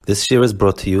This year is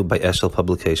brought to you by Eshel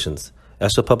Publications.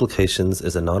 Eshel Publications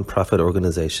is a non-profit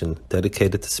organization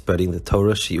dedicated to spreading the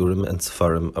Torah, Shiurim, and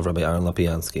Sefarim of Rabbi Aaron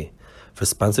Lapiansky. For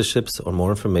sponsorships or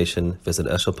more information, visit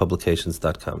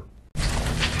eshelpublications.com.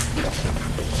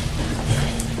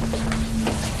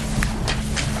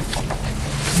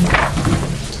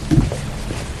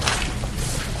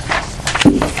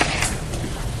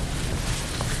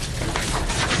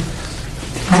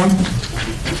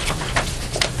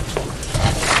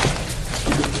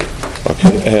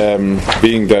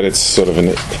 Being that it's sort of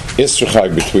an Isra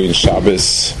Chag between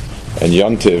Shabbos and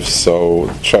Yontiv, so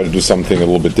try to do something a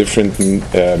little bit different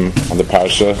on the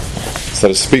Parsha.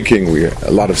 Instead of speaking, a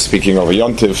lot of speaking over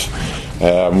Yontiv.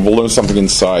 We'll learn something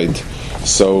inside.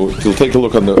 So you'll take a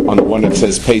look on the one that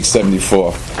says page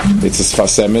 74. It's a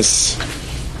Sfas Emes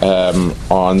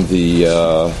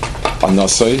on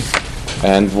Naso,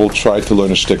 and we'll try to learn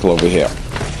a shtickle over here.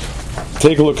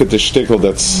 Take a look at the shtickle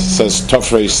that says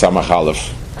Tofrei Samach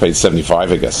Aleph, page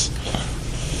 75, I guess.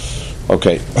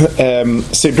 Okay,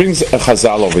 so he brings a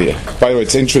Chazal over here. By the way,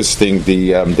 it's interesting.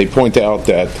 They point out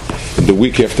that the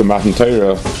week after Matan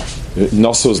Torah,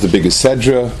 Naso is the biggest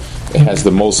Sedra. It has the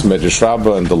most Medrash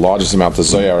Rabbah and the largest amount of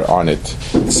Zohar on it.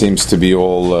 It seems to be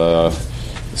all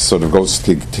sort of goes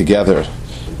together.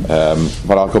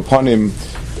 But Al Kapanim,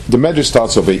 the Medrash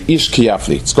starts over Ish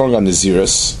Kiyafli. It's going on the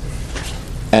Ziras.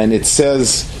 And it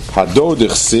says Hador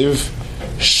D'chsiv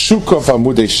Shukov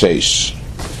Amudei Sheish.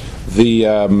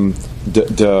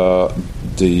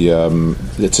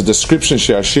 It's a description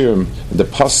She'ashirim, the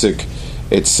pasuk.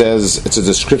 It says it's a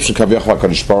description Kaviyach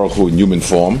HaKadosh Baruch Hu in human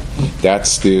form.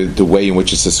 That's the way in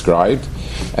which it's described.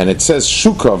 And it says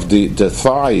Shukov, the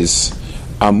thighs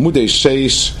Amudei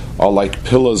Sheish are like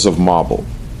pillars of marble.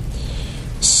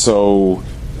 So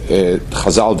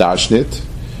Chazal Dashnit.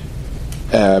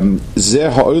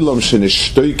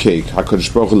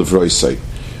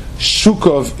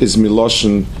 Shukov is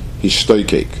miloshen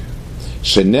hishtoikek.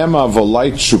 Shenema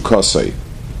v'lait shukosai.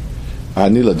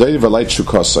 Anila dei v'lait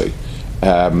shukosai.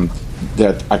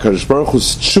 That HaKadosh Baruch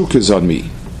Hu's shuk is on me.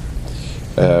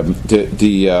 The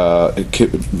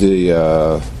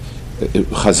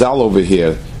Chazal over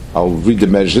here, I'll read the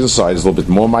measure inside, it's a little bit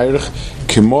more ma'irich.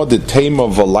 Kimo de tema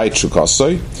v'lait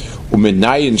shukosai.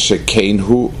 Umenayin shekein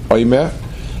hu oimer.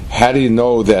 How do you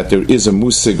know that there is a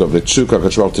musig of the Chukah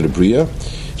control to the Bria?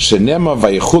 Shenema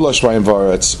vayichul hashmayim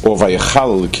v'aretz, or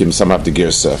vayichal kim, some have the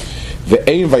girsa.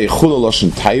 Ve'ein vayichul loshen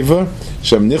taiva,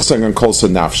 shem nichsang an kol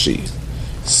nafshi.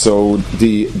 So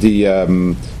the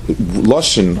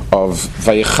loshen of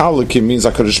vayichal kim means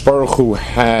HaKadosh Baruch Hu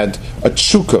had a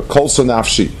Chukah, kol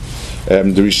nafshi.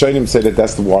 The Rishonim say that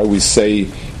that's why we say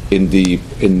in the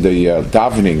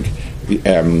davening,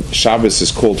 Shabbos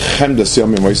is called Chemdas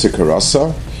Yom Moise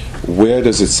Karasa. Where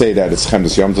does it say that it's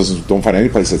Chemdas Yom? Don't find any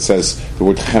place that says the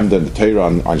word Chemda in the Torah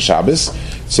on Shabbos.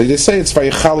 So they say it's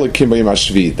Vayichal Kim Bayim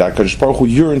Hashvi, that HaKadosh Baruch Hu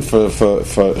yearned for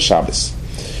Shabbos.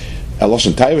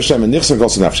 Eloshen Taiva Shem and Nichsan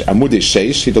Kos Nafshi Amudei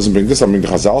Sheish. He doesn't bring this. I bring the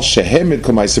Chazal Shehem It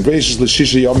Kamai Sebreishis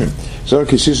L'Shisha Yomim. So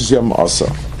Kishisha Yom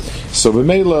Asa. So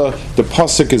B'Meila the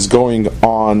pasuk is going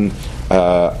on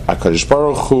HaKadosh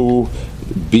Baruch Hu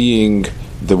being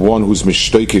the one who's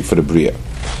mishtoikik for the Bria,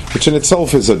 which in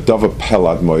itself is a dava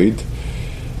pelad moed.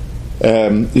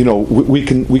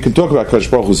 We can talk about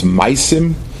HaKadosh Baruch Hu's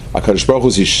maisim. HaKadosh Baruch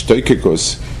Hu's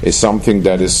ishtoikikus is something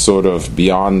that is sort of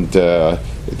beyond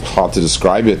hard to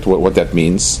describe it. What that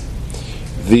means.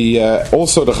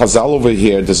 Also the Chazal over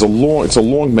here. It's a long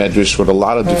medrash with a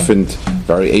lot of different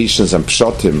variations and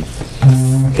pshatim.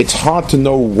 It's hard to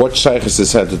know what shaykhs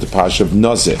is said to the Parsha of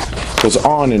Nazir. It goes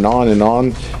on and on and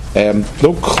on.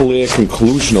 No clear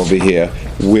conclusion over here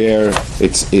where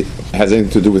it has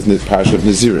anything to do with the Parsha of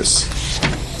Naziris.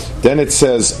 Then it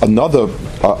says another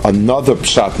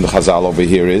pshat in the Chazal over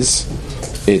here is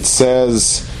it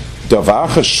says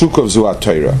Davacha Shukov Zuat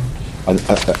Torah.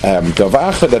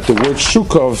 Davacha, that the word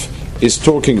Shukov is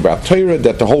talking about Torah,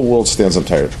 that the whole world stands on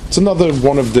Torah. It's another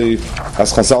one of the,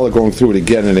 as Chazal are going through it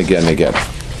again and again and again.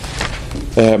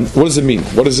 What does it mean?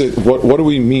 What do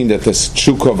we mean that this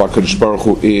Shukov HaKadosh Baruch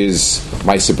Hu is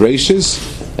Ma'aseh Bereishis,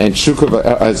 and Shukov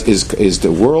is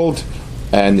the world,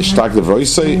 and Nishtag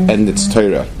L'Vroisei, and it's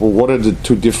Torah? Well, what are the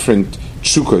two different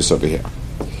Shukos over here?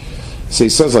 So he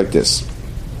says like this: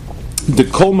 the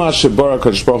Kol Ma Shebara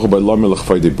HaKadosh Baruch Hu B'Lomei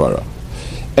L'Chvoidei Bara.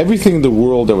 Everything in the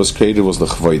world that was created was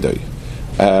L'Chvoidei.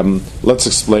 Let's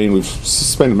explain. We've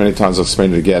spent it many times. I'll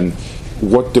explain it again.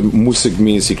 What the musig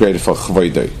means, he created for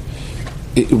Chvoidei.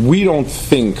 We don't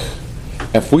think,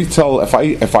 if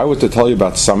I were to tell you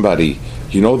about somebody,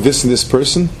 this and this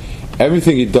person,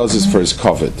 everything he does is for his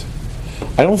covet.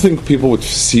 I don't think people would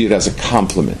see it as a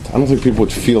compliment. I don't think people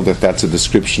would feel that that's a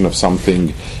description of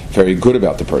something very good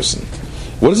about the person.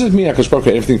 What does it mean, HaKadosh Baruch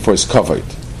Hu, everything for his kavod?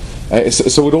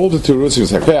 So with all the Terutzim, you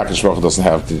say, okay, HaKadosh Baruch Hu doesn't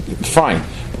have to, fine.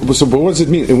 But what does it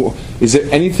mean? Is there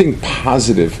anything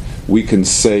positive we can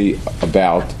say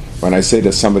about when I say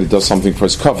that somebody does something for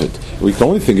his kavod? We can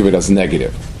only think of it as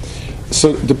negative.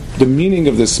 So the meaning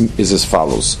of this is as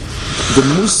follows. The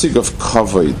musig of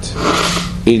kavod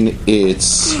in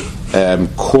its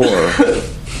core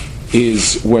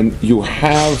is when you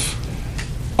have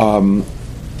a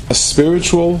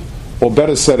spiritual, or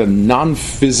better said, a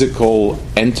non-physical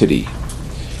entity,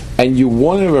 and you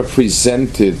want to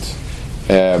represent it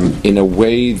in a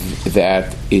way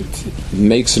that it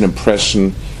makes an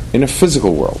impression in a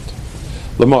physical world.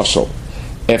 L'mashal,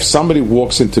 if somebody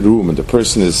walks into the room and the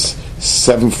person is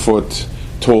 7 foot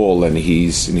tall and he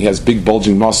has big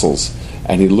bulging muscles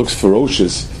and he looks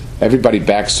ferocious, everybody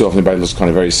backs off and everybody looks kind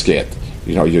of very scared.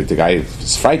 The guy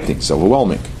is frightening, it's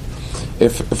overwhelming.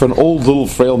 If an old little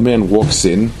frail man walks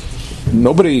in,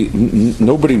 nobody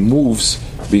moves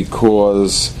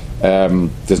because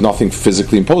there's nothing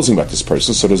physically imposing about this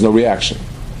person, so there's no reaction.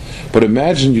 But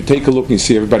imagine you take a look and you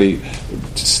see everybody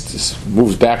just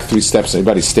moves back 3 steps, and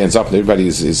everybody stands up, and everybody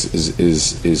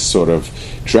is sort of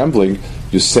trembling.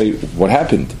 You say, "What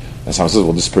happened?" And someone says,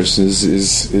 "Well, this person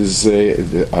is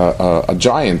a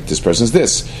giant. This person is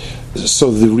this." So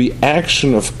the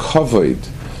reaction of kavod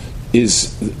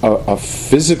is a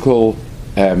physical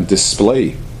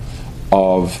display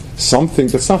of something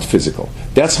that's not physical.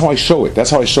 That's how I show it. That's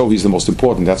how I show he's the most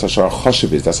important. That's how I show how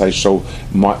chashuv is. That's how I show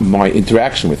my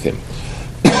interaction with him.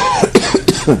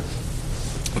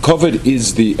 Kavod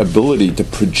is the ability to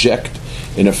project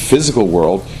in a physical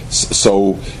world.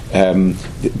 So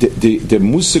the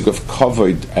musig of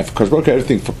kavod, if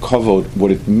everything for kavod,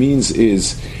 what it means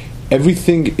is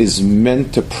everything is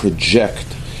meant to project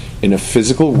in a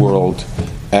physical world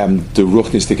the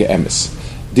ruchnistic Emes.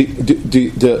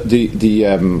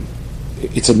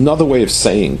 It's another way of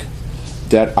saying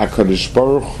that HaKadosh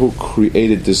Baruch Hu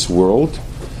created this world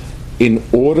in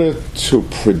order to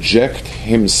project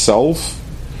himself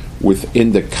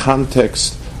within the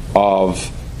context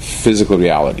of physical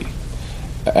reality.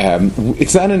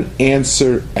 It's not an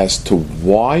answer as to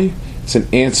why, it's an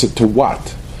answer to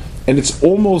what. And it's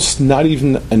almost not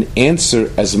even an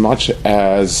answer as much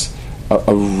as a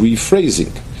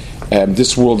rephrasing.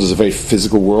 This world is a very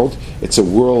physical world. It's a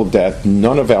world that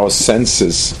none of our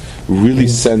senses really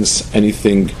sense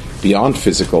anything beyond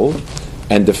physical.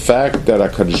 And the fact that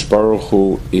HaKadosh Baruch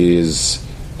Hu is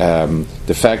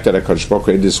the fact that HaKadosh Baruch Hu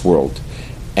created this world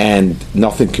and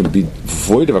nothing can be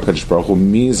void of HaKadosh Baruch Hu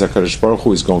means HaKadosh Baruch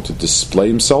Hu is going to display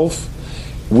himself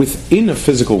within a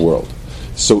physical world.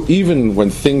 So even when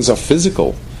things are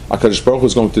physical, HaKadosh Baruch Hu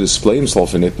is going to display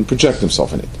himself in it and project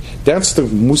himself in it. That's the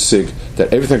musig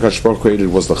that everything HaKadosh Baruch Hu created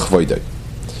was the chvoidei.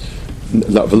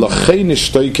 V'lachei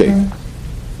nishtoike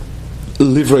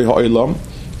livrei ha'olam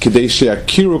k'dei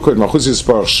she'akiru kod malchus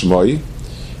yisparach shmoi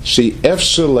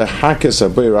she'efshel lehakes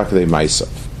haboy rak dei maisav.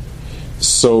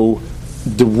 So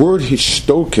the word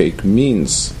hishtokek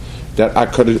means that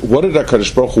what did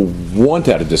HaKadosh Baruch Hu want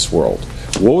out of this world?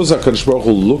 What was HaKadosh Baruch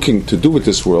Hu looking to do with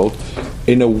this world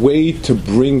in a way to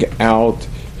bring out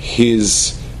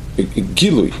his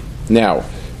gilui? Now,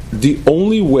 the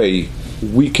only way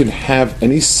we can have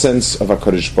any sense of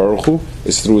HaKadosh Baruch Hu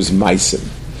is through his maisim.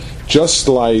 Just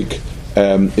like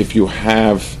if you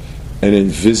have an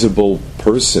invisible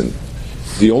person,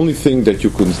 the only thing that you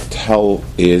can tell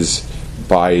is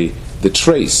by the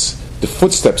trace, the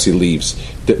footsteps he leaves,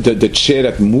 the chair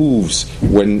that moves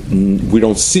when we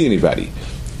don't see anybody.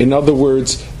 In other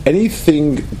words,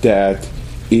 anything that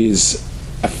is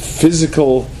a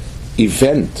physical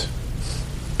event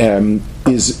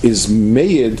is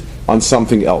made on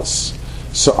something else.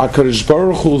 So HaKadosh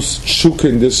Baruch Hu's shuk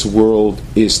in this world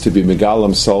is to be megal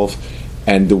himself,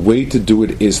 and the way to do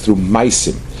it is through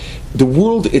maisim. The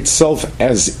world itself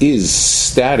as is,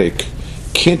 static,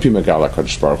 can't be megal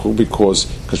HaKadosh Baruch Hu because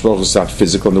HaKadosh Baruch Hu is not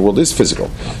physical and the world is physical.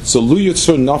 So Lu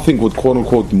Yitzur, nothing would quote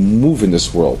unquote move in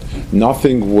this world.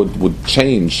 Nothing would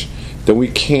change. Then we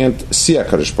can't see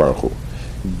HaKadosh Baruch Hu.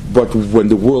 But when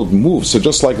the world moves, so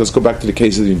just like, let's go back to the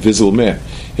case of the invisible man.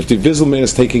 If the invisible man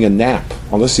is taking a nap,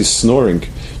 unless he's snoring,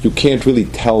 you can't really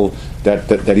tell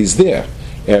that he's there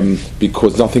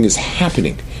because nothing is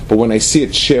happening. But when I see a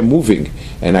chair moving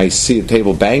and I see a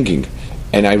table banging,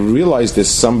 and I realize there's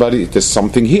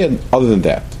something here other than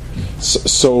that.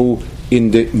 So in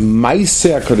the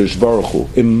Maaseh HaKadosh Baruch Hu,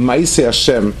 in Maaseh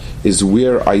Hashem is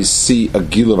where I see a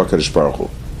gil of HaKadosh Baruch Hu.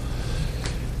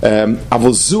 So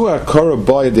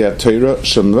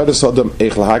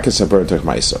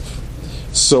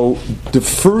the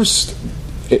first,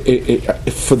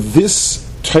 for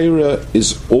this, Torah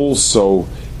is also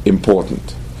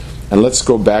important. And let's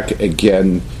go back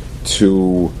again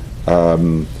to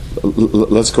the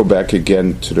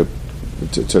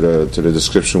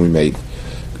description we made.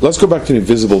 Let's go back to the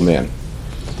invisible man.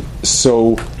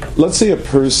 So let's say a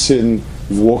person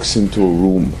walks into a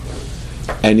room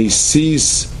and he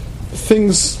sees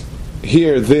things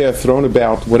here, there, thrown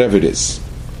about, whatever it is.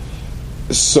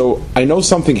 So I know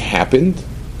something happened,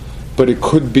 but it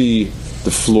could be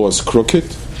the floor is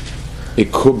crooked,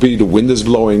 it could be the wind is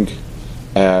blowing,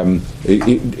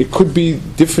 it could be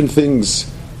different things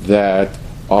that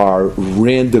are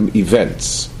random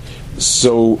events.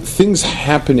 So things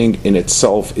happening in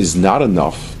itself is not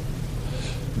enough,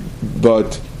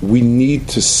 but we need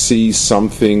to see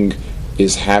something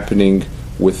is happening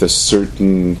with a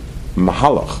certain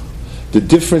mahalach. The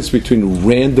difference between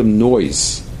random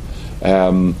noise,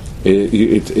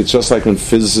 it's just like when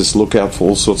physicists look out for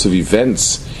all sorts of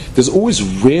events. There's always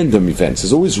random events.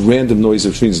 There's always random noise,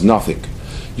 which means nothing.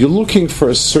 You're looking for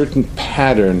a certain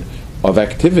pattern of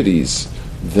activities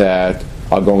that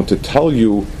are going to tell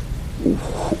you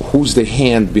who's the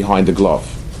hand behind the glove.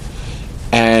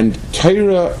 And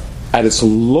Torah, at its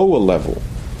lower level,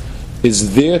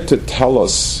 is there to tell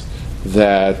us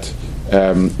that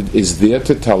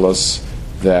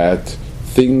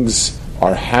things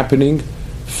are happening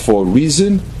for a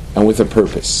reason and with a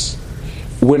purpose.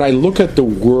 When I look at the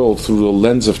world through the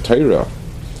lens of Torah,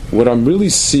 what I'm really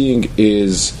seeing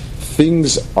is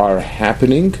things are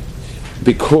happening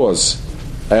because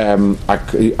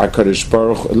HaKadosh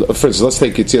Baruch. For instance, let's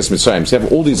take Yetzias Mitzrayim. So you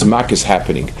have all these makkos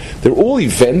happening. They're all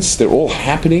events. They're all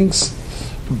happenings.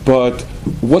 But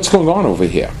what's going on over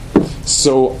here?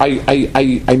 So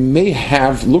I may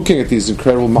have, looking at these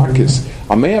incredible makkos,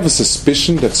 I may have a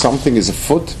suspicion that something is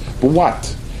afoot. But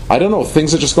what? I don't know.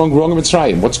 Things are just going wrong in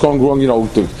Mitzrayim. What's going wrong?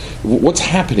 What's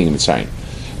happening in Mitzrayim?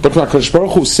 But HaKadosh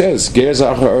Baruch Hu says,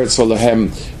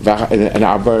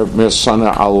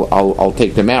 I'll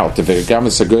take them out.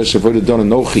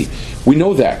 We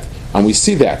know that, and we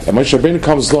see that. And Moshe Rabbeinu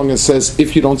comes along and says,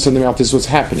 if you don't send them out, this is what's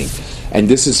happening. And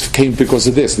came because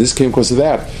of this, this came because of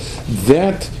that.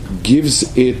 That gives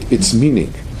it its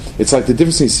meaning. It's like the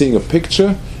difference between seeing a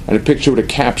picture and a picture with a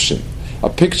caption. A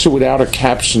picture without a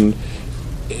caption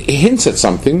hints at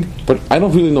something, but I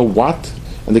don't really know what,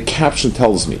 and the caption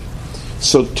tells me.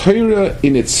 So Torah,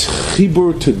 in its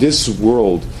chibur to this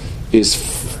world, is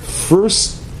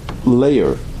first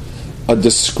layer a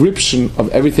description of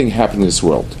everything happening in this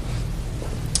world.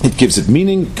 It gives it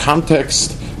meaning,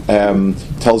 context,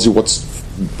 tells you what's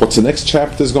the next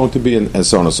chapter is going to be, and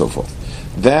so on and so forth.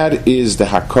 That is the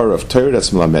hakara of Torah.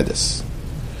 That's melamedes.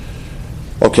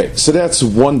 Okay, so that's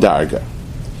one darga.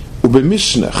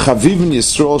 Ubemishna chavivin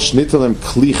Yisrael shnitalem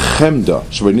kli chemda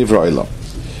shebnivra olam.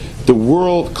 The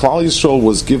world, Klal Yisrael,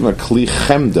 was given a kli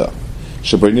chemda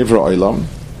shebnivra olam.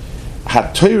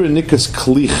 HaTorah nikas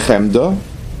kli chemda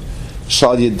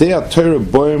shal yedei HaTorah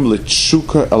boim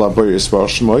letshuka el habayir yisbar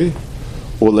shmoi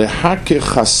ulehake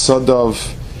chasadav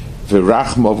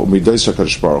v'rachmav umidos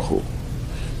HaKadosh Baruch Hu.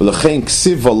 So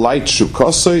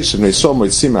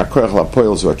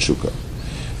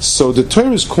the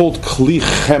Torah is called Kli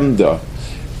Chemda.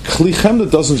 Kli Chemda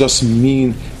doesn't just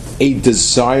mean a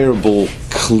desirable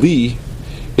Kli,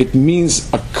 it means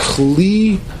a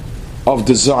Kli of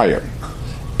desire.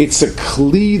 It's a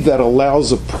Kli that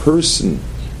allows a person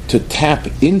to tap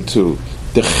into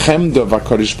the Chemda of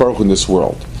HaKadosh Baruch Hu in this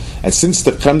world. And since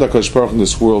the Chemda of HaKadosh Baruch Hu in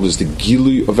this world is the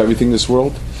Gilui of everything in this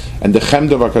world, and the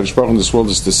Chemda of HaKadosh Baruch Hu in this world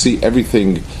is to see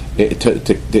everything,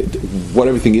 what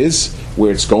everything is,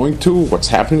 where it's going to, what's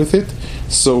happening with it.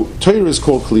 So Torah is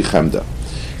called Kli Chemda.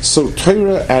 So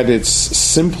Torah, at its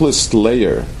simplest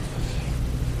layer,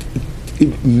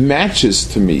 it matches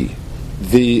to me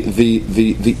the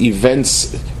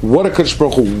events, what HaKadosh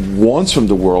Baruch Hu wants from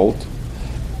the world,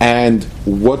 and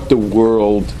what's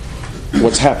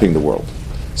happening in the world.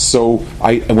 So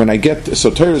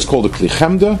Torah is called a Kli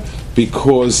Chemda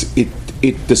because it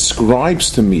describes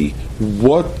to me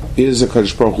what is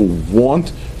HaKadosh Baruch Hu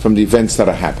want from the events that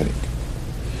are happening.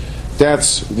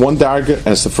 That's one darga, and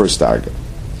it's the first darga.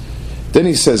 Then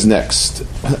he says next,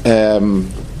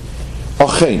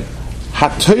 Ochein,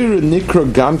 HaTorah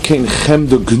nikra gam kein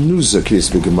chemda gnuza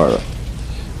k'is b'gemara.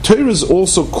 Torah is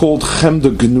also called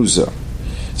chemda gnuza.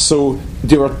 So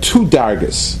there are two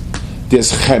dargas.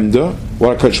 There's chemda,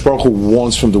 what HaKadosh Baruch Hu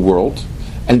wants from the world,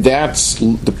 And that's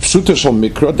the Pshuta Shal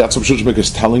Mikra. That's what Pshuta Shal Mikra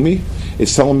is telling me.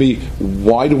 It's telling me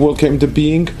why the world came into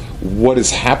being, what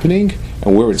is happening,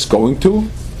 and where it's going to.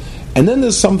 And then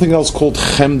there's something else called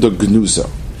Chemda Gnuza,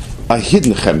 a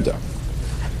hidden Chemda.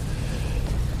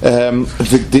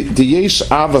 The Yesh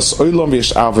Avas Olam,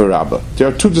 Yesh Ava Rabba. There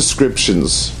are two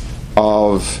descriptions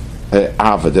of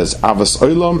Ava. There's Avas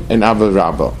Olam and Ava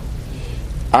Rabba.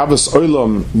 Avas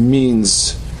Olam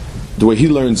means, the way he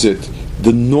learns it,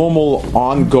 the normal,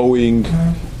 ongoing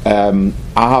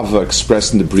Ahava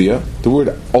expressed in the Bria. The word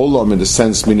Olam in the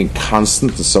sense meaning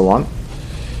constant and so on.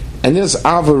 And there's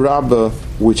Ava Rabba,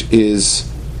 which is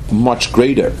much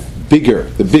greater, bigger,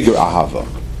 the bigger Ahava.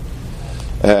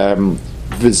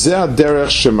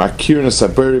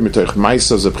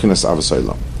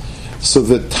 So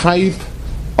the type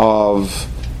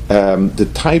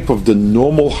of the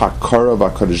normal Hakara of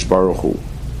HaKadosh Baruch Hu,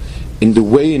 in the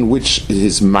way in which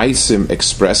his Maisim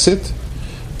express it,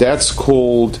 that's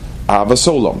called Avas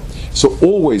Olam. So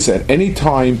always, at any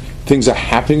time, things are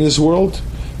happening in this world,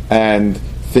 and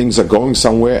things are going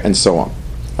somewhere, and so on.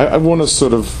 I want to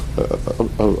sort of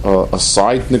a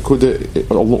side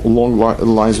nekuda along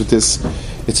lines with this.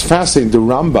 It's fascinating. The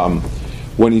Rambam,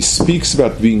 when he speaks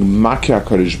about being Makir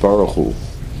HaKadosh Baruch Hu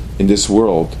in this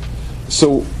world,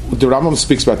 so the Rambam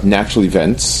speaks about natural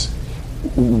events.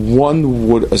 One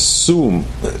would assume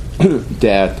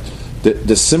that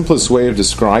the simplest way of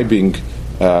describing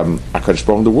HaKadosh Baruch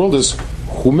Hu in the world is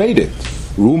who made it?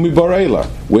 Rumi Barela.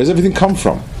 Where's everything come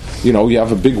from? You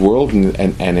have a big world and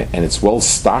it's well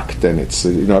stocked, and it's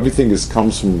everything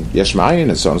comes from Yesh Ma'ayin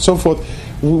and so on and so forth.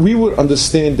 We would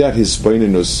understand that his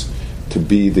Hisbaininus to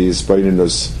be the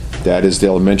Hisbaininus that is the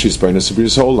elementary Hisbaininus of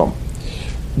B'riyas Olam.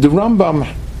 The Rambam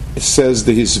says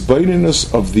the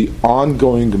Hisbaininus of the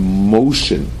ongoing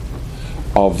motion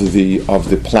of the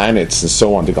planets and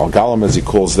so on, the Galgalim as he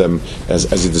calls them, as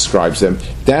he describes them.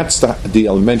 That's the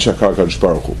elementary HaKadosh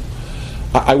Baruch Hu.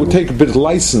 I would take a bit of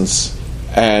license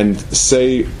and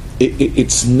say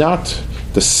it's not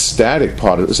the static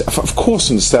part of it. Of course,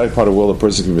 in the static part of the world, a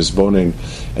person can be misboning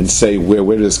and say,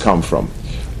 where did this come from?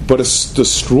 But the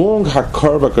strong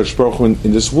Hakar HaKadosh Baruch Hu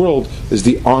in this world is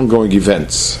the ongoing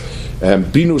events.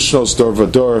 Binu Shnos Dor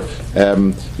Vador,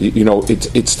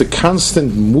 it's the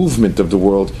constant movement of the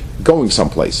world going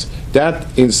someplace. That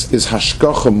is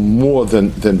Hashkacha more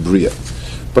than Bria.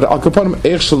 But Al Kapanim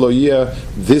Eich Shaloyeh,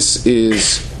 this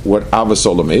is what Avas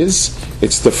Olam is.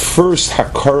 It's the first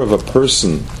Hakar of a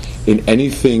person in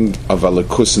anything of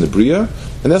Alakus in the Bria,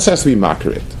 and that has to be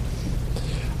Makarit.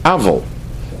 Aval.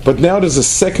 But now there's a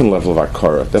second level of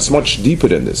Hakara that's much deeper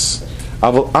than this.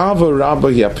 Aval Ava Rabba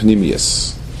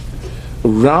Yapnimius.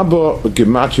 Rabba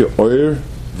Gematria Oir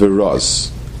Veraz.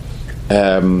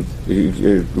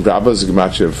 Rabba is a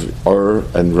Gematria of Oir,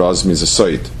 and Raz means a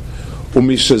site.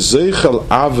 Umishazeichel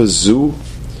Avazu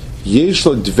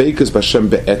Yeshlo Dveikas Bashem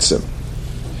Be'etzem.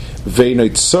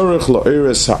 Ve'noit Tzorech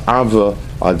Lo'eres Ha'ava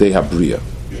Adei HaBriya.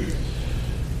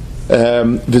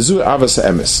 V'zu Avas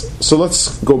Emes. So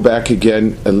let's go back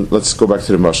again, and let's go back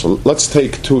to the Mashal. Let's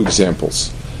take two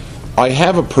examples. I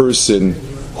have a person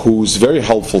who's very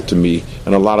helpful to me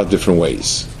in a lot of different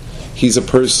ways. He's a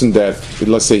person that,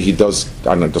 let's say he does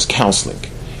counseling.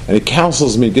 And he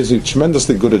counsels me, gives me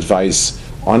tremendously good advice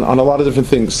on a lot of different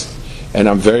things. And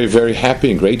I'm very, very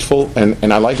happy and grateful,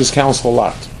 and I like his counsel a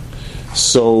lot.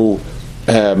 So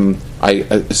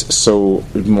so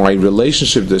my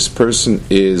relationship with this person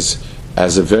is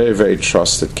as a very, very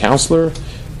trusted counselor,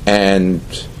 and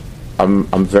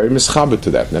I'm very mischaber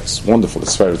to that. And that's wonderful.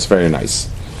 It's very nice.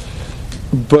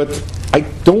 But I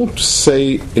don't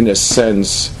say in a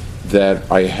sense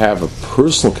that I have a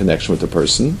personal connection with the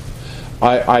person.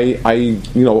 I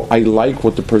like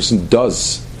what the person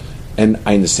does, and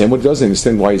I understand what he does. I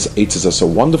understand why his eitzes are so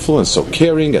wonderful and so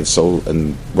caring and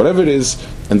whatever it is,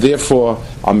 and therefore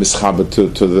I'm mischaber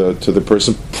to the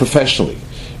person professionally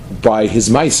by his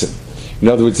meisim. In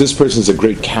other words, this person is a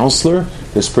great counselor.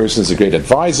 This person is a great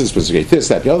advisor. This person is a great this,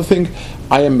 that, the other thing.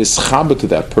 I am mischaber to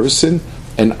that person,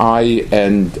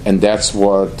 and that's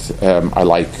what I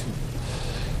like.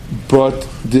 But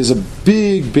there's a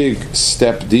big, big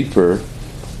step deeper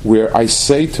where I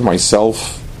say to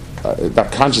myself,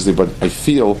 not consciously, but I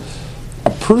feel, a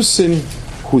person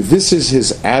who this is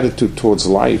his attitude towards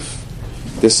life,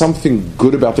 there's something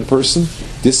good about the person.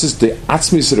 This is the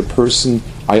atzmis of the person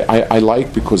I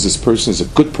like, because this person is a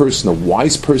good person, a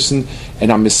wise person,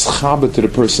 and I'm mischaber to the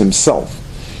person himself.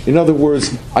 In other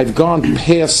words, I've gone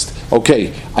past,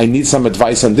 okay, I need some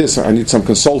advice on this, or I need some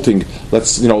consulting.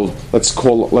 Let's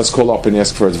call up and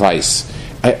ask for advice.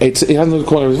 It has no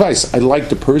calling of advice. I like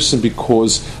the person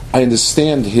because I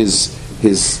understand his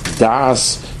his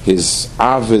das, his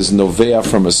av is novea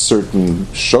from a certain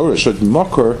shor, a certain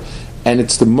makor, and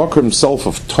it's the makor himself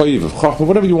of toiv, of chachma,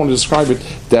 whatever you want to describe it,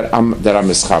 that I'm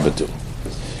mischaber to.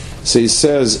 So he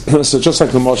says, so just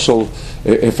like the mashal,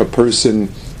 if a person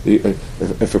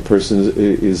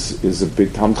is a big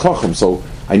Talmid Chacham, so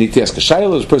I need to ask a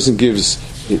shayla. The person gives,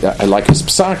 I like his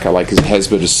psak, I like his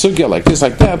hezbollah, his sugya, like this,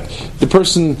 like that. The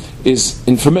person is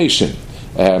information,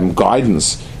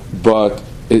 guidance, but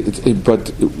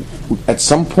at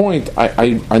some point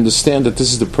I understand that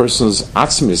this is the person's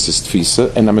atzmis, his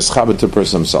tfisa, and I'm eschaber to the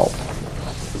person himself.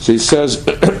 So he says,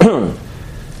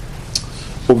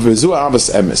 Uvezu Ahavas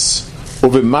Emes,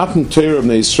 Uvematan Torah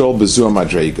Bnei Yisrael bezu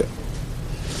Madrega.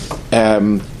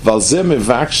 Valzeh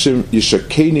mevakshim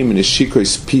yishakenim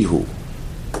neshikois pihu.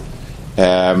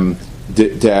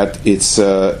 That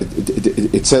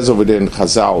it says over there in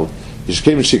Chazal,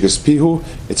 yishakenim neshikois pihu.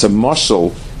 It's a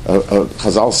mashal.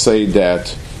 Chazal say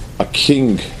that a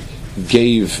king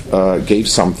gave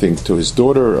something to his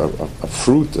daughter, a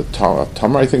fruit, a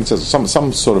tamar, I think, says some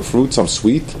sort of fruit, some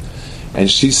sweet, and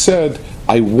she said,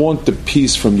 "I want the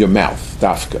piece from your mouth,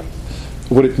 dafka."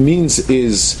 What it means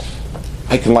is,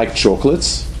 I can like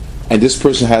chocolates, and this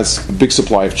person has a big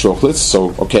supply of chocolates,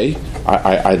 so okay,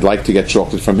 I'd like to get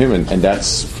chocolate from him, and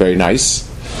that's very nice,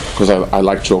 because I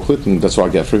like chocolate, and that's what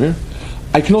I get from him.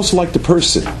 I can also like the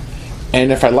person,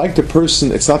 and if I like the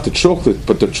person, it's not the chocolate,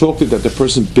 but the chocolate that the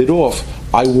person bit off,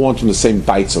 I want from the same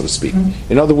bite, so to speak.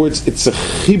 In other words, it's a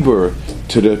chibur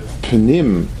to the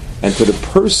panim and to the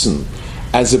person,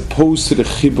 as opposed to the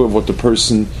chibur of what the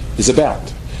person is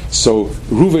about. So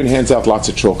Reuven hands out lots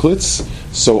of chocolates,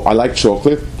 so I like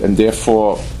chocolate, and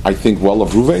therefore I think well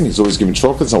of Reuven. He's always giving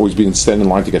chocolates, always being standing in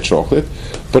line to get chocolate.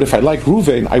 But if I like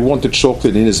Reuven, I want the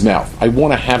chocolate in his mouth. I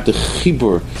want to have the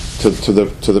chibur to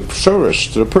the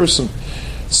shorish, to the person.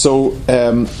 So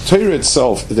Torah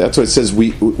itself, that's what it says.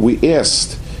 We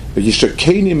asked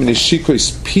Yishakenim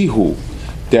neshikois pihu,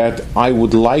 that I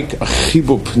would like a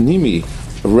chibur pnimi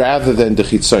rather than the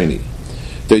chitzoni.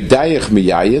 The dayach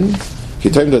miyayin.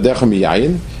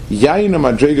 Yayin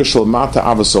amadrega shel mata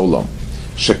avos olam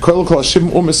shekol kol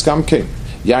hashim umes gamkein.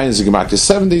 Yayin is a gematria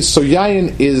 70. So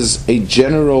yayin is a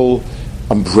general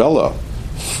umbrella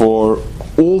for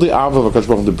all the ava of HaKadosh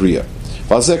Baruch Hu the bria.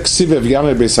 V'alzeh ksiv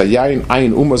evyamin beis hayayin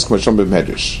ayin umas k'mashon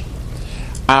b'medrash.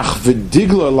 Ach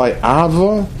v'digla lai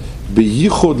ava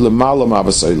b'yichud l'mala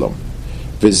ma'avos olam.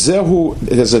 V'zehu,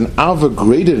 there's an ava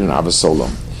greater than avos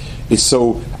olam. It's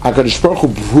so HaKadosh Baruch Hu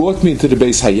brought me into the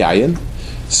beis hayayin.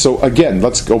 So again,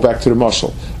 let's go back to the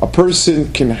mashal. A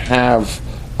person can have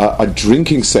a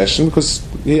drinking session because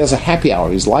he has a happy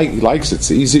hour. He likes it.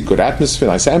 It's easy, good atmosphere,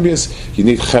 nice ambience. You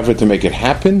need chevra to make it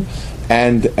happen,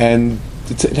 and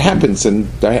it happens. And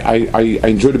I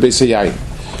enjoy the beis hayayin.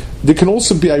 There can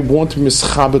also be, I want to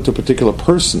mischaber to a particular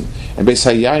person, and beis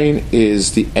hayayin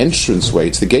is the entranceway,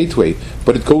 it's the gateway,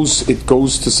 but it goes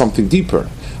to something deeper.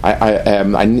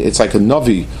 It's like a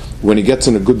navi. When he gets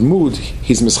in a good mood,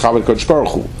 he's mischaber Kodesh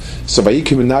Baruch Hu. So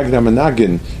vayikim menagin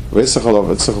menagin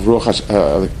v'esachalav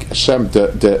Hashem.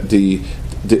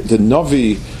 The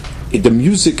navi, the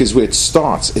music is where it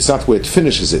starts. It's not where it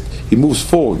finishes it. He moves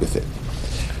forward with it.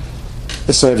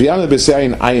 So v'yana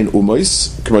b'seyayin ayin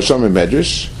umois k'masham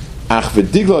medrash ach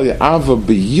v'digla ya'ava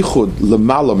b'yichud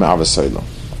l'mala me'avos olam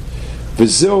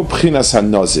v'zeu b'chinas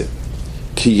hanozeh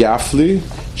ki yafli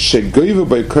shegoyvu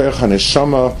b'koyach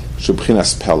haneshama. So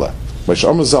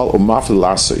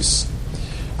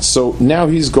now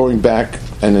he's going back,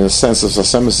 and in a sense, as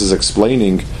Emes is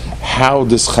explaining how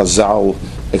this Chazal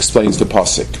explains the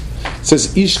pasuk. It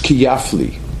says, "Ish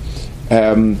kiyafli,"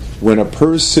 when a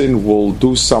person will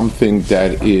do something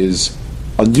that is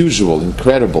unusual,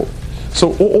 incredible.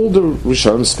 So all the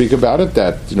Rishonim speak about it,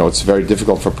 that it's very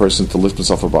difficult for a person to lift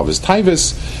himself above his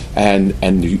taivas, and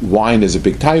wine is a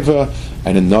big taiva,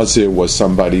 and a nazir was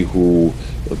somebody who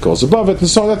goes above it, and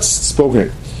so that's spoken.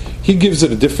 He gives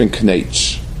it a different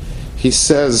knach. He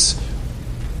says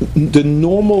the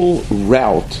normal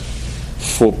route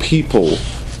for people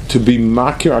to be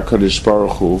makir HaKadosh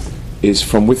Baruch Hu is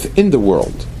from within the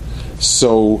world.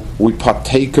 So we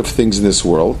partake of things in this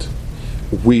world,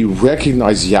 we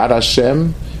recognize Yad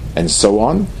Hashem, and so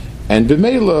on, and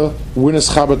b'meila we're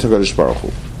neschaber to HaKadosh Baruch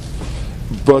Hu.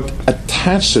 But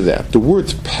attached to that, the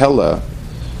word pella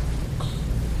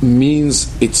means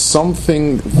it's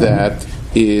something that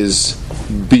is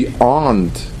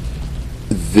beyond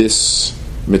this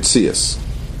metzias.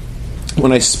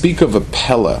 When I speak of a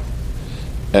pella,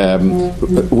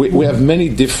 we have many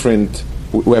different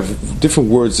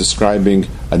words describing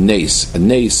a nace, an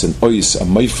ois, a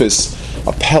meifis,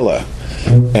 a pella.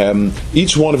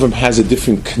 Each one of them has a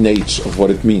different knach of what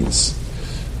it means.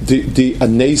 The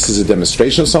Anes is a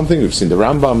demonstration of something. We've seen the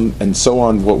Rambam and so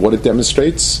on. What it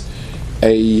demonstrates.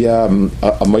 A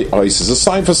ice is a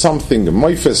sign for something. A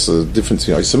moifis, a difference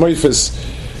between ice and moifis.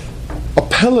 A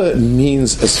pella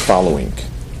means as following: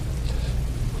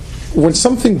 when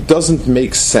something doesn't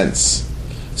make sense,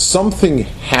 something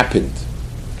happened,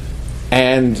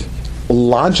 and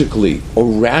logically or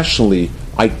rationally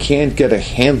I can't get a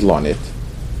handle on it.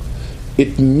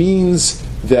 It means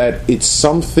that it's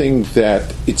something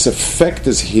that its effect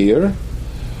is here,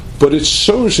 but its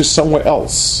shorish is somewhere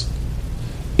else.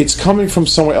 It's coming from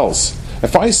somewhere else.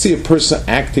 If I see a person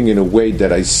acting in a way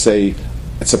that I say,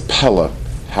 it's a pella,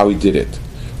 how he did it.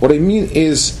 What I mean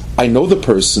is, I know the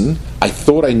person, I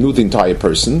thought I knew the entire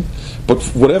person, but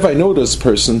whatever I know of this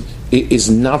person is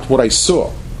not what I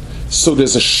saw. So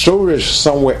there's a shorish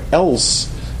somewhere else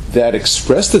that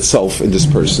expressed itself in this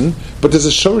person, but there's a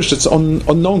shorish that's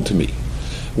unknown to me.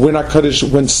 When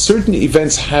certain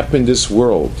events happen in this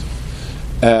world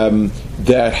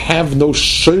that have no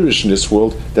shorish in this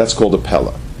world, that's called a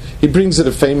pella. He brings it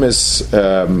a famous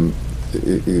Ramah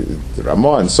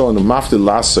and so on, the mafdil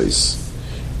lasos,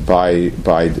 by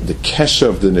the kesha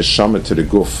of the neshama to the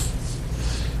guf.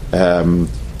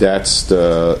 That's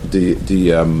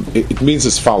it means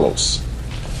as follows: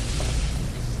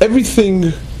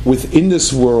 everything within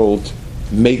this world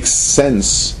makes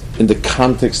sense in the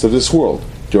context of this world.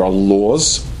 There are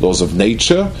laws of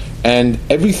nature, and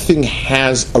everything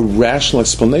has a rational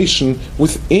explanation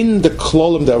within the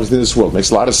klolim that was in this world.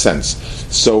 Makes a lot of sense.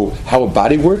 So how a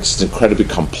body works is incredibly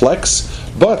complex,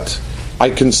 but I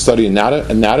can study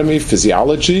anatomy,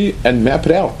 physiology, and map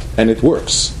it out, and it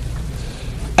works.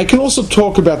 I can also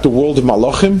talk about the world of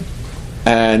malachim,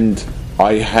 and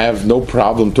I have no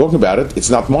problem talking about it. It's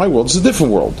not my world; it's a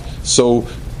different world. So,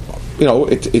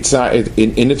 it's not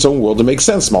in its own world. It makes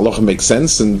sense. Malachim makes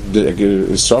sense, and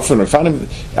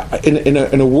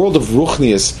in a world of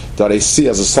ruchnius that I see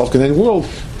as a self-contained world,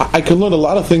 I can learn a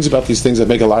lot of things about these things that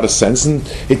make a lot of sense, and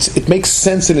it makes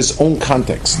sense in its own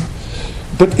context.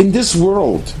 But in this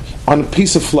world, on a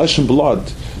piece of flesh and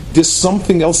blood, there's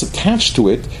something else attached to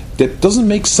it that doesn't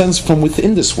make sense from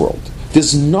within this world.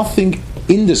 There's nothing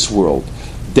in this world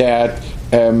that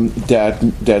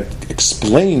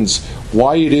explains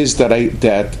why it is that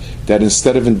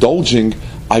instead of indulging,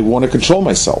 I want to control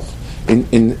myself.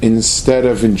 Instead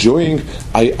of enjoying,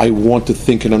 I want to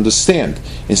think and understand.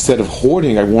 Instead of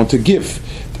hoarding, I want to give.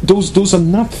 Those are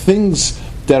not things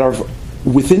that are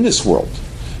within this world.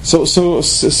 So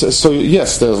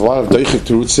yes, there's a lot of deichik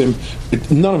terutzim.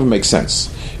 None of them make sense.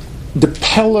 The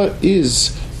pella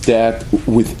is that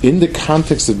within the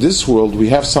context of this world, we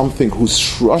have something whose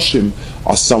shroshim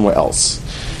are somewhere else.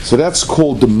 So that's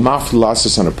called the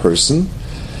maflasis on a person,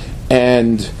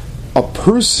 and a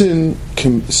person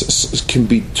can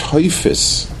be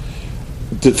toifis,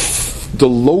 the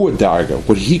lower darga,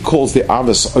 what he calls the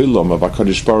Ahavas olam of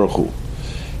HaKadosh Baruch Hu,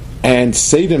 and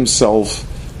say to himself,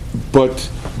 but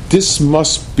this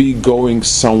must be going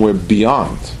somewhere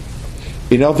beyond.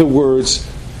 In other words,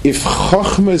 if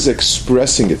Chachma is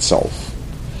expressing itself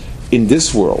in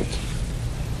this world,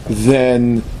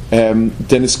 then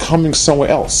it's coming somewhere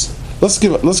else. Let's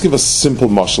give a simple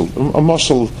mashal, a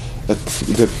mashal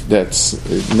that's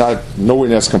not nowhere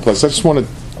near as complex. I just want to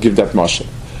give that mashal.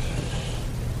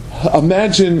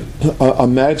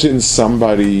 Imagine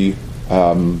somebody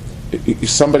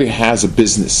has a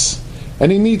business.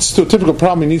 And he needs to, a typical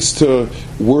problem, he needs to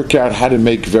work out how to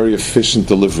make very efficient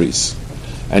deliveries.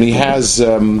 And he has,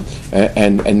 every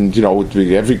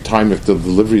time if the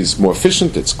delivery is more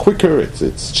efficient, it's quicker,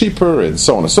 it's cheaper, and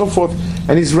so on and so forth.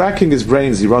 And he's racking his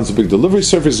brains. He runs a big delivery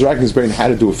service, he's racking his brain how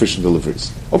to do efficient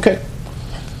deliveries. Okay.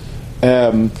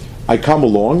 I come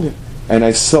along and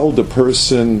I sell the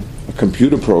person a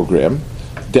computer program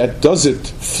that does it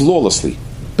flawlessly.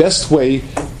 Best way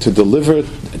to deliver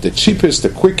the cheapest, the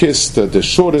quickest, the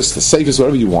shortest, the safest,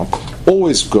 whatever you want.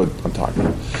 Always good on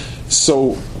time.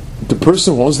 So the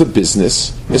person who owns the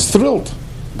business is thrilled.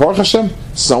 Baruch Hashem,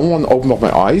 someone opened up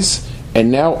my eyes,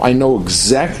 and now I know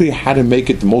exactly how to make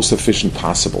it the most efficient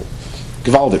possible.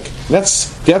 Gewaldig.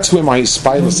 That's where my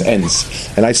spilus ends.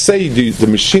 And I say the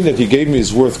machine that he gave me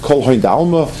is worth kol hoin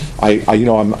dalma.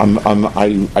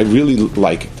 I really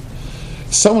like it.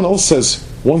 Someone else says,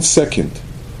 1 second.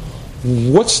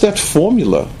 What's that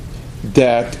formula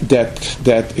that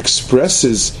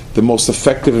expresses the most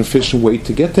effective and efficient way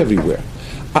to get everywhere?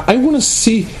 I want to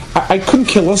see. I couldn't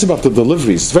care less about the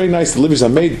deliveries. It's very nice deliveries are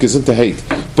made, gesundheit hate.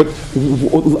 But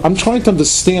I'm trying to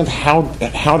understand how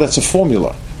that's a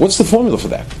formula. What's the formula for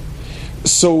that?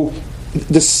 So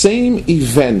the same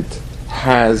event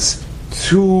has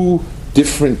two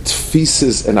different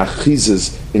tfises and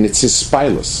achizas in its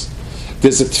hispilus.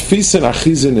 There's a tfisa and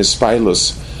achiza in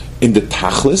hispilus in the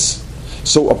tachlis.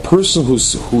 So a person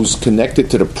who's connected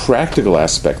to the practical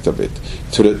aspect of it,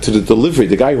 to the delivery,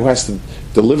 the guy who has to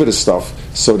deliver the stuff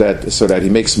so that he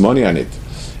makes money on it,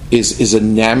 is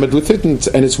enamored with it,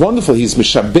 and it's wonderful. He's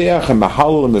mishabeach and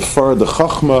mahal and mefer the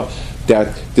chachma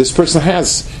that this person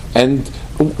has, and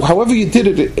however you did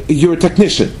it, you're a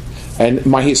technician. And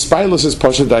my hispilus is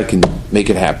pasha that I can make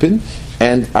it happen,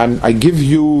 and I give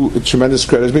you tremendous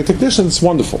credit as being a technician. It's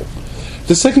wonderful.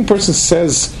 The second person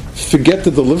says, forget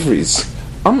the deliveries.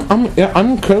 I'm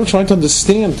incredibly trying to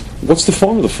understand what's the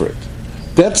formula for it.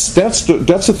 That's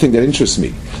the thing that interests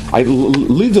me. I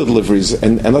leave the deliveries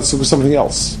and let's look at something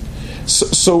else.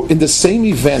 So in the same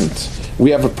event,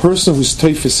 we have a person who's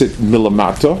teifesit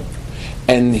milamata,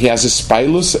 and he has a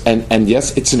spilus, and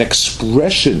yes, it's an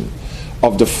expression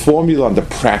of the formula on the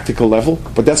practical level,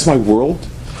 but that's my world.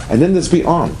 And then there's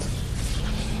beyond.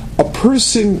 A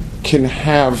person can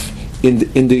have in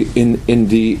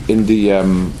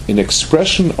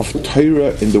expression of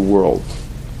Torah in the world.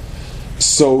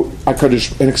 So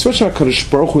an expression of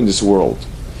Kadosh Baruch Hu in this world,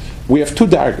 we have two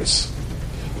dargas.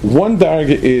 One darga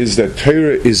is that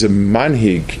Torah is a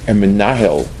manhig and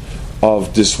menahel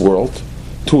of this world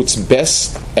to its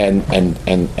best and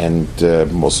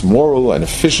most moral and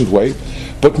efficient way.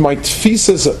 But my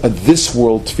tfisa is a this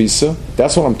world tfisa.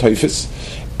 That's what I'm teifis.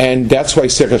 And that's why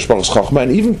Kadosh Baruch Hu Chachma,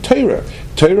 and even Torah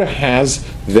has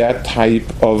that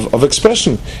type of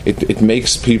expression. It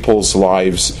makes people's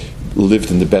lives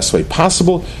lived in the best way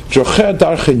possible. Shalom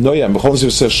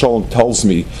tells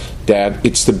me that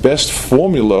it's the best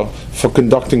formula for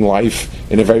conducting life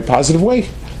in a very positive way.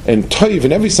 And toiv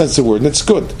in every sense of the word, and it's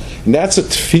good. And that's a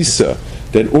tfisa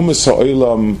that Umas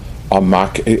Ha'olam are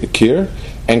makir,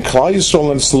 and Klal Yisrael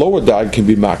and its lower dag can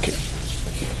be makir.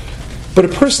 But a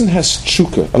person has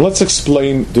tshuka, and let's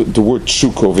explain the word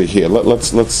tshuka over here.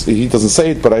 Let's. He doesn't say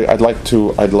it, but I'd like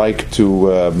to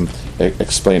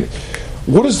explain it.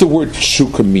 What does the word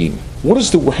tshuka mean? Where does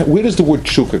the word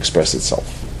tshuka express itself?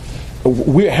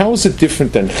 How is it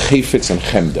different than chayfetz and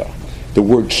chemda? The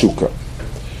word tshuka.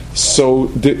 So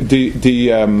the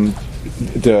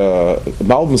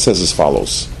Malbim says as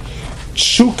follows: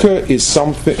 tshuka is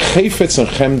something. Chayfetz and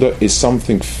chemda is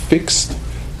something fixed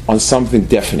on something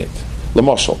definite.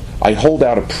 L'moshel, I hold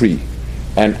out a pri,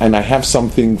 and I have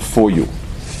something for you,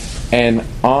 and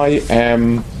I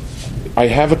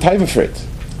have a taiva for it.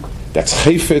 That's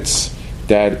chayfetz.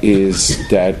 That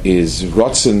is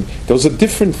rotzen. Those are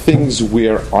different things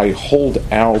where I hold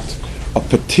out a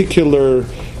particular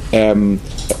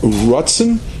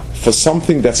rotzen for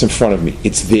something that's in front of me.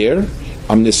 It's there.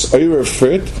 I'm nis'oyer for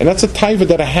it, and that's a taiva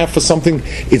that I have for something.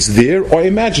 It's there, or I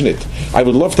imagine it. I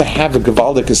would love to have a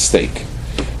gevaldik steak.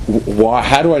 Why?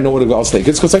 How do I know what a gevaldik steak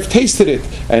is? Because I've tasted it,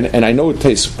 and I know it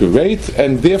tastes great,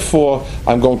 and therefore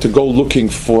I'm going to go looking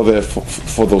for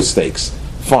those steaks.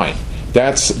 Fine.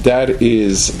 That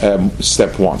is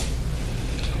step one.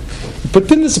 But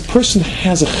then there's a person who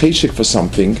has a cheshik for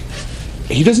something.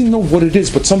 He doesn't know what it is,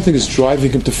 but something is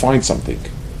driving him to find something.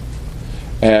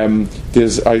 I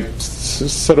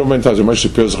said many times, Moshe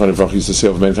Shapiro used to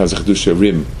say many times,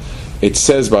 it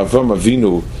says by Avram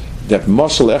Avinu that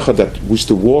Mashal Echad that used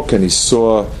to walk and he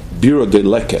saw Biro de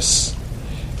Lekes.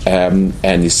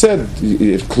 And he said,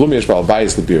 Klum Yesh Ba'al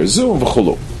Bayis the Biro Zu and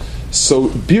V'chulu. So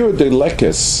Biro de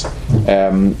Lekes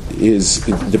is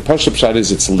the Pashup Pshat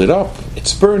is it's lit up,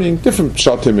 it's burning. Different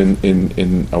pshatim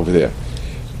in over there.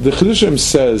 The Chidushim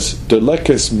says de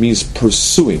Lekes means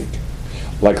pursuing,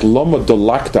 like Lama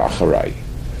Dolakta Acharai.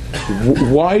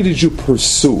 Why did you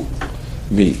pursue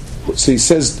me? So he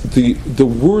says the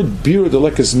word Biro de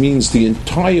Lekes means the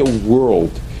entire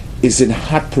world is in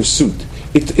hot pursuit.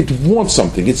 It wants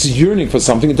something. It's yearning for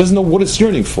something. It doesn't know what it's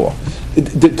yearning for.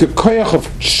 The koyach of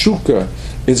tshuka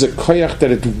is a koyach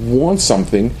that it wants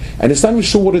something, and it's not even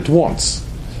sure what it wants.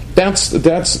 That's what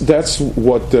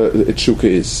tshuka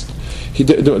is.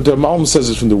 The Malm says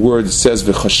it from the word. It says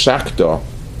v'chashakta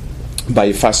by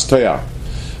fastoya.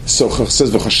 So it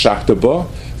says v'chashakta ba.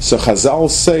 So Chazal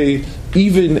say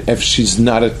even if she's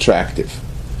not attractive.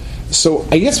 So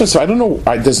I ask myself, I don't know,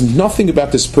 there's nothing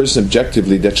about this person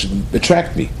objectively that should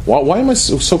attract me. Why am I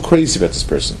so crazy about this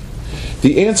person?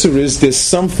 The answer is there's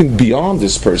something beyond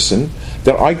this person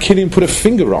that I can't even put a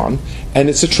finger on, and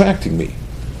it's attracting me.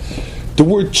 The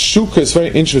word tshuka is very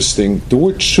interesting. The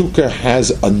word tshuka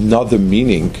has another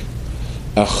meaning.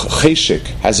 Cheshik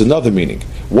has another meaning.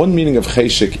 One meaning of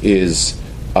cheshik is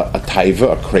a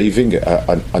taiva, a craving,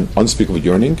 an unspeakable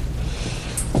yearning.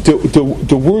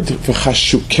 the word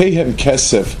v'chashukehem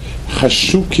kesef,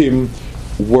 chashukim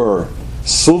were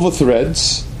silver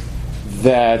threads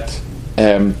that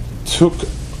took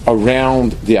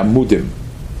around the amudim,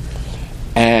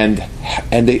 and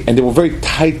they were very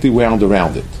tightly wound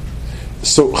around it.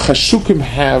 So chashukim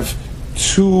have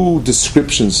two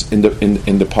descriptions in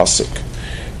the pasuk.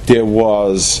 They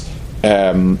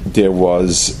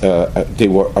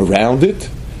were around it,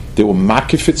 they were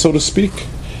makifit, so to speak,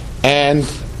 and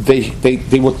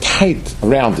they were tight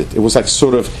around it. It was like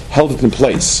sort of held it in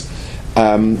place.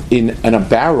 In a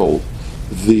barrel,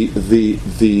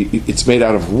 it's made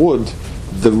out of wood.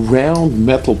 The round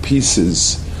metal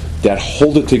pieces that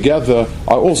hold it together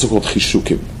are also called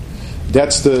chishukim.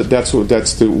 That's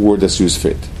the word that's used for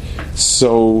it.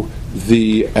 So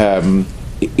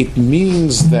it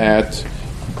means that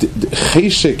the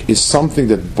cheshek is something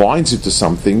that binds you to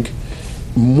something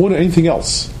more than anything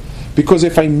else. Because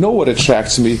if I know what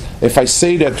attracts me, if I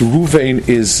say that Ruvain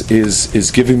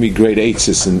is giving me great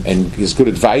aitzis and his good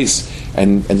advice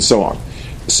and so on,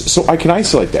 so I can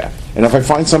isolate that. And if I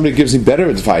find somebody who gives me better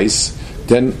advice,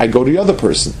 then I go to the other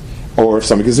person. Or if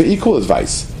somebody gives me equal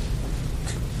advice,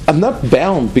 I'm not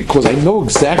bound because I know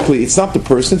exactly it's not the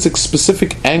person; it's a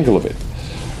specific angle of it.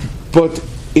 But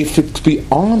if it's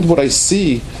beyond what I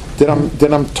see,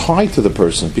 then I'm tied to the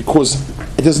person because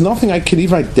there's nothing I can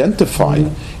even identify.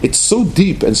 It's so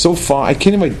deep and so far I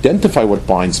can't even identify what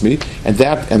binds me, and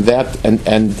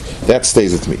that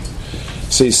stays with me.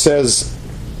 So he says,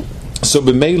 so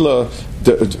b'meila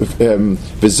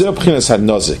v'zeh b'chinas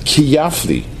hanaze ki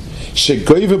yafli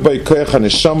shegoyve by koyach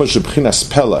haneshama sheb'chinas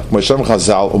pelach mo'shem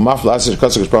chazal u'maf la'aseh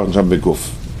shekasek shprach nesham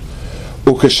beguf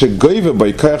u'keshegoyve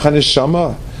by koyach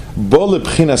haneshama bo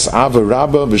leb'chinas ava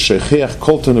rabba v'sheicheach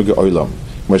kol tanu ge'olam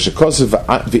mo'shekoseh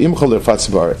v'imcha l'rfatz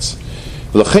ba'aretz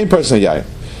v'lechein person hayay.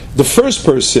 The first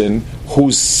person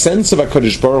whose sense of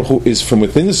HaKadosh Baruch Hu is from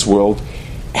within this world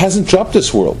hasn't dropped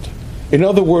this world. In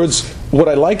other words, what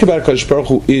I like about HaKadosh Baruch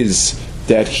Hu is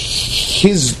that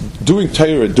his doing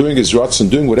Torah, doing his Ratzon,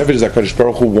 doing whatever it is HaKadosh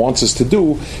Baruch Hu wants us to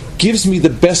do, gives me the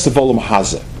best of Olam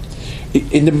Hazeh.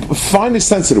 In the finest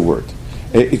sense of the word.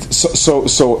 It's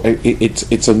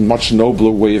a much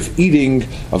nobler way of eating,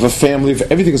 of a family, of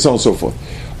everything, and so on and so forth.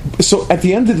 So at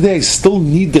the end of the day, I still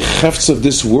need the chefts of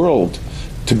this world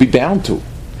to be bound to.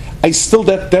 I still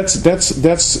that's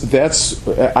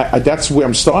where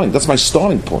I'm starting. That's my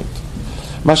starting point.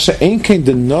 Masha Enkein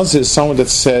the Nazi is someone that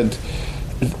said,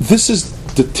 this is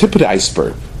the tip of the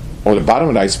iceberg, or the bottom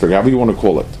of the iceberg, however you want to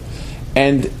call it.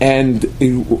 And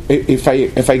if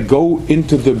I go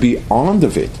into the beyond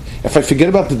of it, if I forget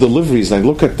about the deliveries and I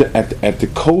look at the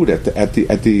code, at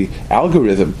the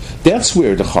algorithm, that's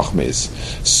where the chachma is.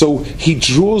 So he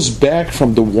draws back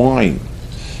from the wine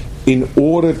in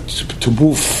order to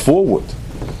move forward,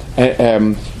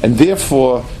 and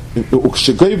therefore, and it's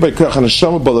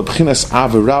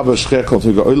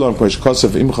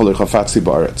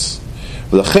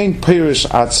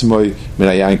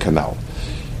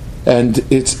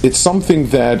something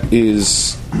that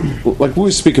is, like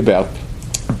we speak about,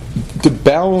 the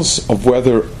balance of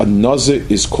whether a nazir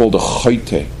is called a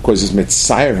chayte because he's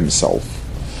mitzayer himself,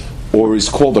 or is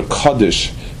called a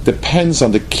kaddish, depends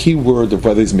on the key word of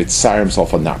whether he's mitzayer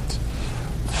himself or not.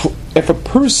 If a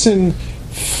person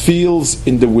feels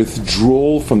in the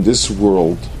withdrawal from this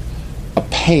world a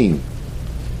pain,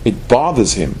 it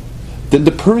bothers him, then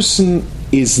the person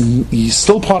he's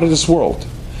still part of this world.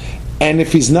 And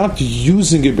if he's not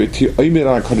using it to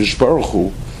Omer HaKadosh Baruch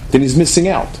Hu, then he's missing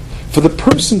out. For the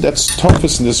person that's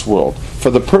toughest in this world, for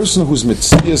the person whose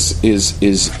mitzias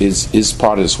is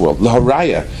part of this world,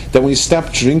 laharaya, that when he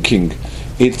stops drinking,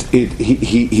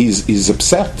 he's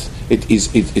upset.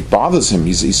 It bothers him.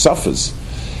 He suffers.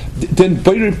 Then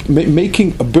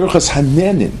making a berachas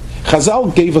hanenin.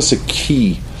 Chazal gave us a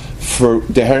key for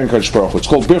the Herren Kadosh Baruch Hu. It's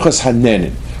called berachas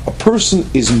hanenin. A person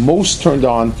is most turned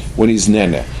on when he's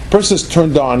nene. A person is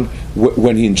turned on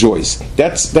when he enjoys.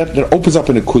 That opens up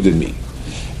an akud in me.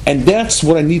 And that's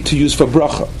what I need to use for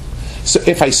bracha. So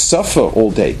if I suffer all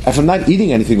day, if I'm not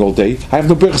eating anything all day, I have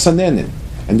no berachas hanenin.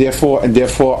 And therefore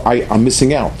I'm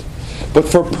missing out. But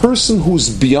for a person who's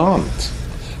beyond,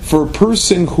 for a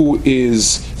person who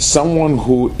is someone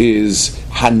who is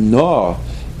hana,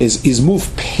 is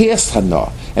moved past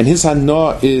hana, and his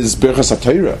hana is berachas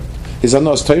haTorah, his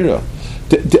hana is Torah,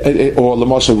 or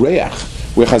l'mashal reach,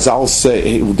 where Chazal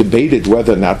debated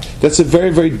whether or not, that's a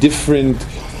very, very different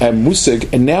musig,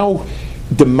 and now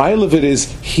the mile of it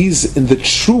is he's in the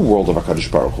true world of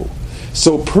HaKadosh Baruch Hu.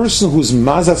 So a person who's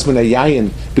mazatz min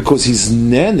hayayin because he's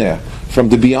nene from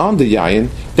the beyond the yayin,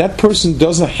 that person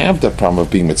doesn't have that problem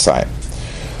of being mitzayim.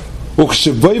 So he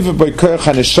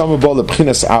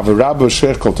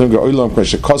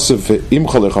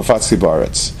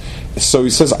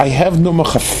says, I have no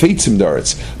machafetim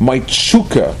daretz. My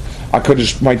tshuka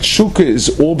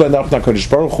is all by HaKadosh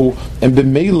Baruch Hu, and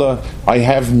b'meila I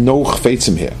have no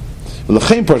chafetim here.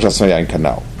 L'chein parshas Vayayin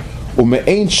kanal.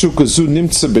 Ume'ein tshuka zu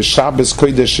nimtze b'Shabbos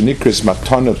kodesh shenikris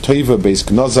matana toiva beis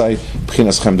gnozai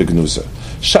b'chinas chem de gnuza.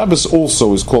 Shabbos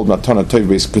also is called matana toiva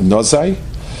beis gnozai.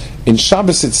 In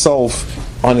Shabbos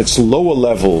itself, on its lower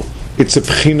level, it's a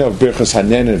p'china of birchas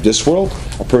hanen of this world.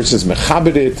 A person is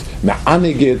mechabed it,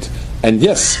 me'anig it, and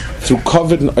yes, through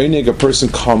kavod and oinig, a person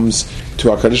comes to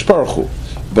HaKadosh Baruch Hu.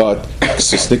 But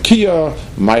ksus nekiya,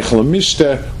 meichel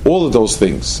mishte, all of those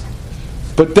things.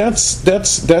 But that's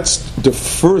the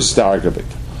first darg of it.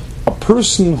 A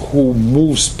person who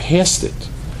moves past it,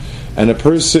 and a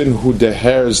person who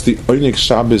deheres the oinig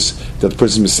Shabbos, that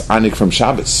person is anig from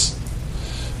Shabbos,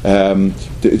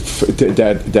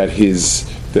 that his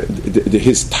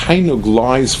tainug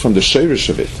lies from the shirish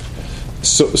of it.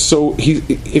 So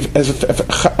if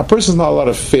a person is not allowed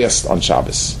to fast on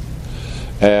Shabbos,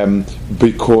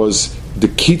 because the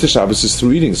key to Shabbos is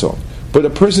through eating zone. But a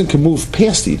person can move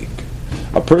past eating.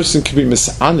 A person can be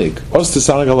misanig, os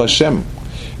tisanig al Hashem,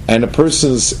 and a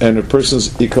person's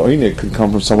ikaoinik can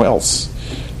come from somewhere else.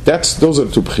 Those are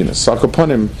the two pchinas. So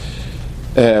upon him,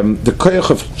 the koyach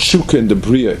of tshuka in the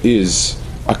bria is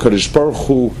HaKadosh Baruch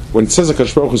Hu. When it says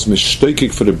HaKadosh Baruch Hu is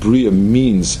mishtoikik for the bria,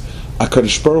 means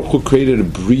HaKadosh Baruch Hu created a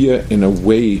bria in a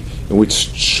way in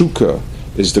which tshuka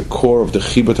is the core of the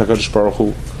chibut HaKadosh Baruch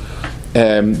Hu.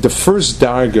 The first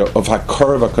darga of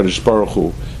hakar of HaKadosh Baruch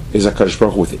Hu is HaKadosh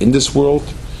Baruch Hu within this world,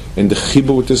 in the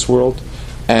chibut with this world,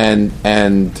 and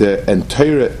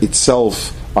Torah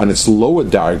itself on its lower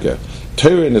darga.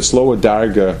 Torah in its lower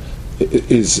darga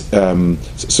is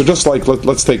so. Just like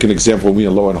let's take an example. We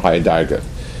in lower and higher darga.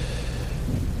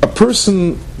 A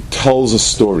person tells a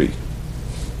story.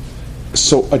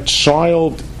 So a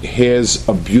child has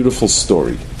a beautiful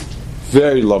story,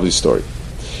 very lovely story.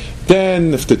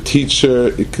 Then, if the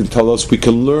teacher can tell us, we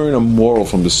can learn a moral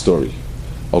from the story.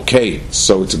 Okay,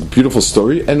 so it's a beautiful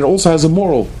story, and it also has a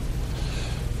moral.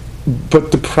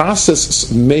 But the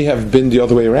process may have been the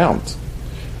other way around.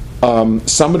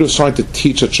 Somebody was trying to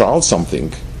teach a child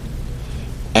something,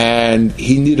 and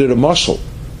he needed a mashal.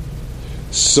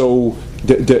 So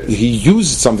he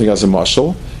used something as a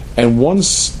mashal, and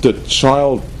once the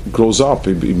child grows up,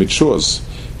 he matures,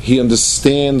 he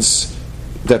understands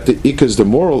that the ikka is the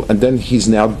moral, and then he's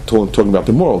now talking about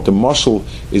the moral. The mashal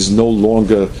is no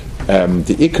longer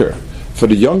the ikka. For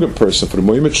the younger person, for the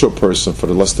more immature person, for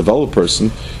the less developed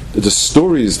person, the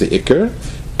story is the ikka,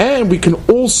 and we can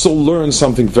also learn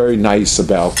something very nice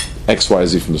about X, Y,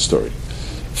 Z from the story.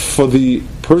 For the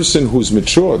person who's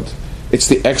matured, it's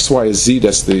the X, Y, Z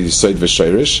that's the Seid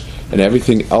V'Shairish, and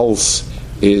everything else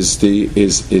is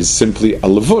simply a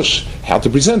levush, how to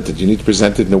present it. You need to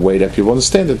present it in a way that people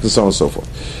understand it, and so on and so forth.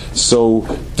 So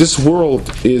this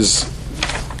world is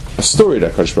a story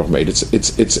that Kadosh Baruch made. It's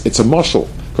a mashal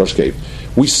Kadosh gave.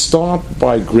 We start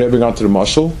by grabbing onto the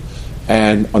mashal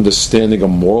and understanding a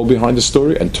moral behind the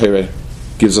story, and Torah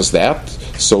gives us that.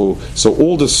 So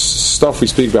all this stuff we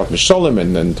speak about Mishalim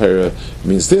and Torah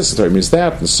means this, and Torah means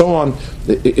that, and so on.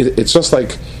 It's just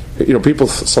like, people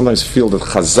sometimes feel that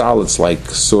Chazal, it's like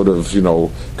sort of,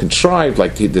 contrived,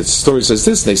 like the story says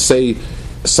this, and they say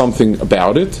something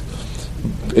about it.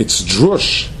 It's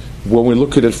drush when we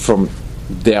look at it from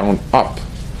down up.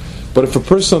 But if a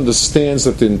person understands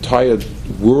that the entire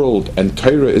world and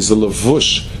Torah is a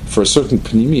levush for a certain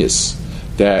pnimius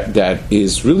that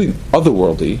is really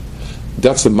otherworldly,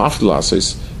 that's the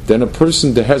maflasis, then a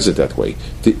person has it that way.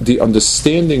 The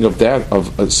understanding of that,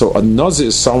 so a nazi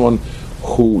is someone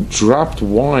who dropped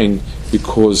wine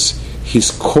because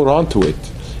he's caught onto it,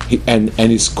 and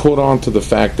he's caught on to the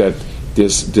fact that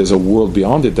there's a world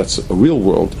beyond it, that's a real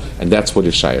world, and that's what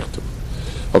he's shaykh to.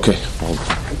 Okay.